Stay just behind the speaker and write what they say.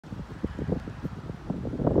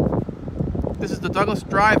This is the Douglas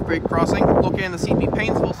Drive grade crossing located in the CP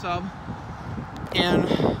Paynesville Sub in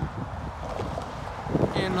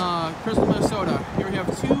Crystal, Minnesota. Here we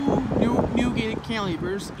have two new gated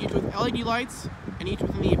cantilevers, each with LED lights and each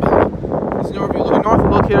with an E-bell. This is an overview looking north,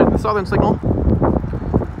 located in the southern signal.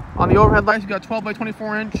 On the overhead lights, we've got 12 by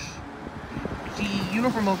 24 inch GE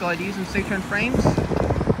uniform look LEDs and Safetran frames, as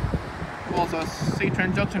well as a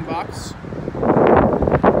Safetran junction box.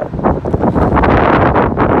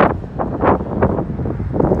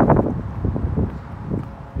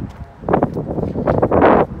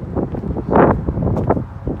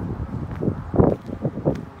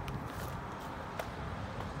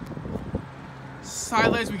 Side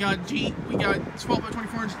lights, we got 12 by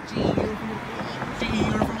 24 inch GE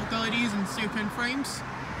uniform LEDs and Safetran frames,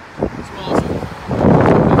 as well as a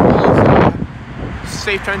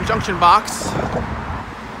Safetran junction box.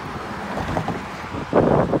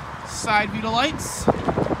 Side view to lights.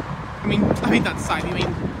 I mean not side view. I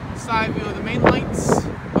mean side view of the main lights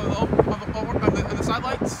of the side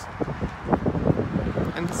lights.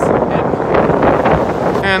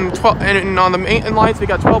 And on the main lights, we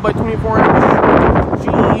got 12 by 24 inch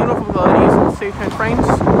GE uniform LEDs and Safetran frames.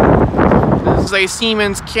 This is a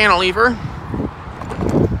Siemens cantilever.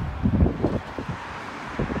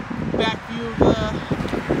 Back view of the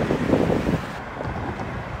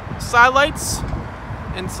side lights,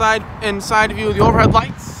 and side view of the overhead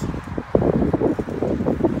lights,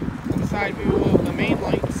 and side view of the main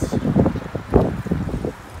lights.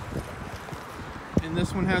 And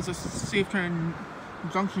this one has a Safetran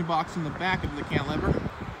junction box in the back of the cantilever.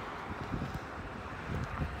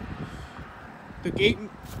 The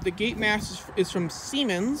gate mast is from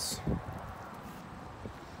Siemens.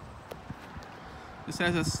 This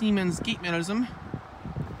has a Siemens gate mechanism.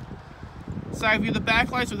 Side view of the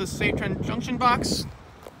backlights with a Safetran junction box.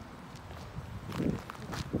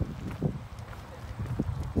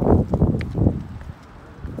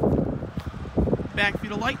 Back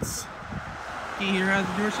view of lights. Key here has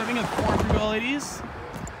the dual setting of 4 and 3 LEDs,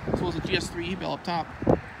 as well as a GS3 E-bell up top.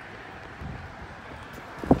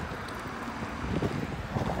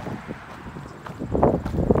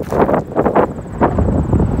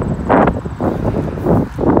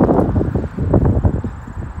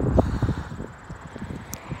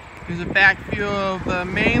 There's a back view of the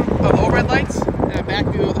overhead lights and a back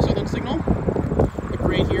view of the southern signal. The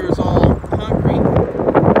grade here is all concrete.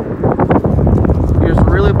 Here's the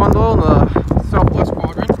relay bundle in the southwest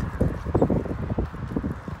quadrant.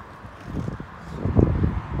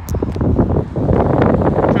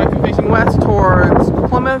 Traffic facing west towards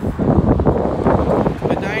Plymouth,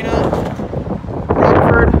 Medina,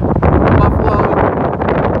 Rockford, Buffalo,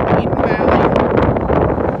 Eden Valley,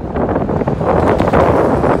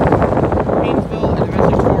 Paynesville, and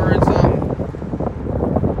eventually towards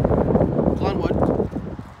Glenwood.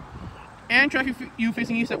 And traffic view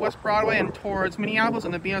facing east at West Broadway and towards Minneapolis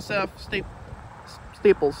and the BNSF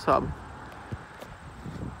Staples Sub.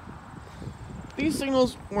 These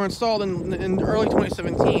signals were installed in early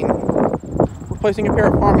 2017, replacing a pair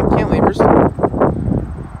of Harman cantilevers.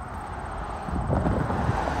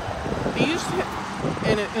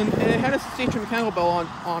 It had a Safetran mechanical bell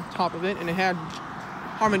on top of it, and it had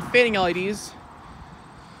Harman fading LEDs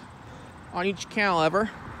on each cantilever.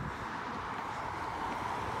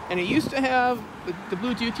 And it used to have the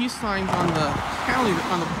blue DOT signs on the cantilever,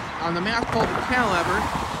 on the mast called the cantilever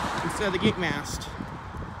instead of the gate mast.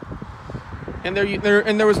 And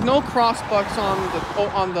there was no cross bucks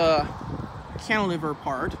on the cantilever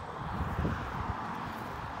part.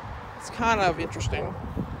 It's kind of interesting.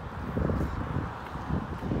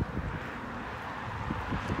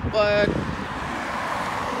 But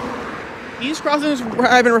these crossings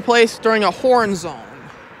have been replaced during a horn zone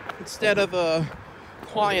instead of a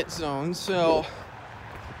quiet zone, so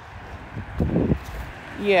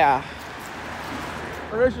yeah.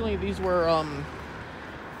 Originally these were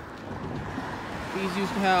these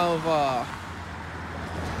used to have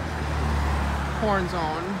horn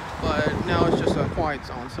zone, but now it's just a quiet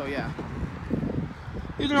zone, so yeah.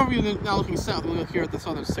 Here's an overview now looking south. We look here at the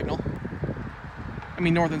southern signal. I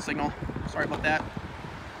mean northern signal. Sorry about that.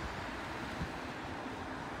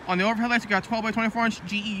 On the overhead lights, we got 12 by 24 inch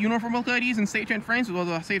GE uniform LEDs and Safetran frames, as well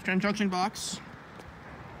as a Safetran junction box.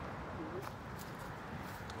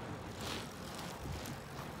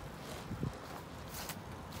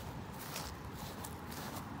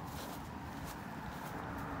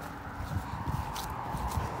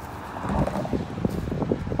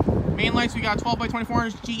 Main lights, we got 12 by 24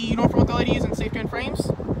 inch GE uniform LEDs and Safetran frames.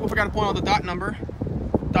 Oh, forgot to point out the dot number.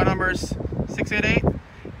 Dot number is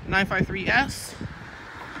 688-953S.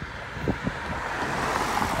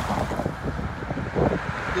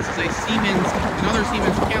 another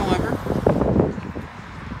Siemens Cantilever.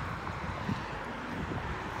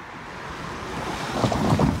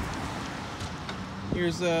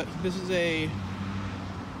 Here's the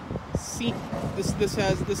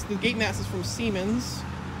gate mast is from Siemens.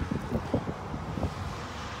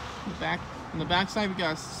 On the back side, we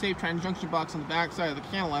got a Safetran junction box on the back side of the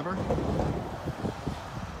cantilever.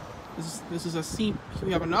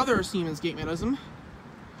 We have another Siemens gate mechanism.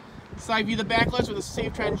 Side view the backlights with a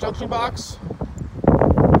Safetran junction box.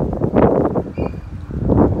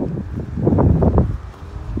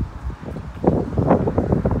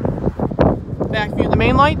 Back view of the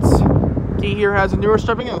main lights. Gate here has a newer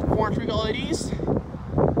striping of 4-inch RECO LEDs,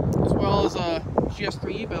 as well as a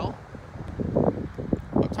GS3 bell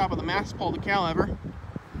up top of the mast pole of the cantilever.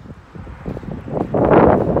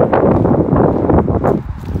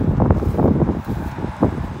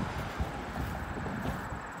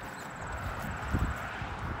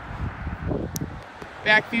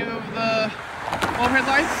 Back view of the overhead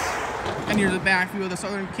lights, and here's a back view of the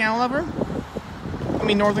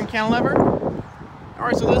northern cantilever.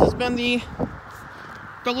 Alright, so this has been the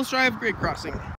Douglas Drive grade crossing.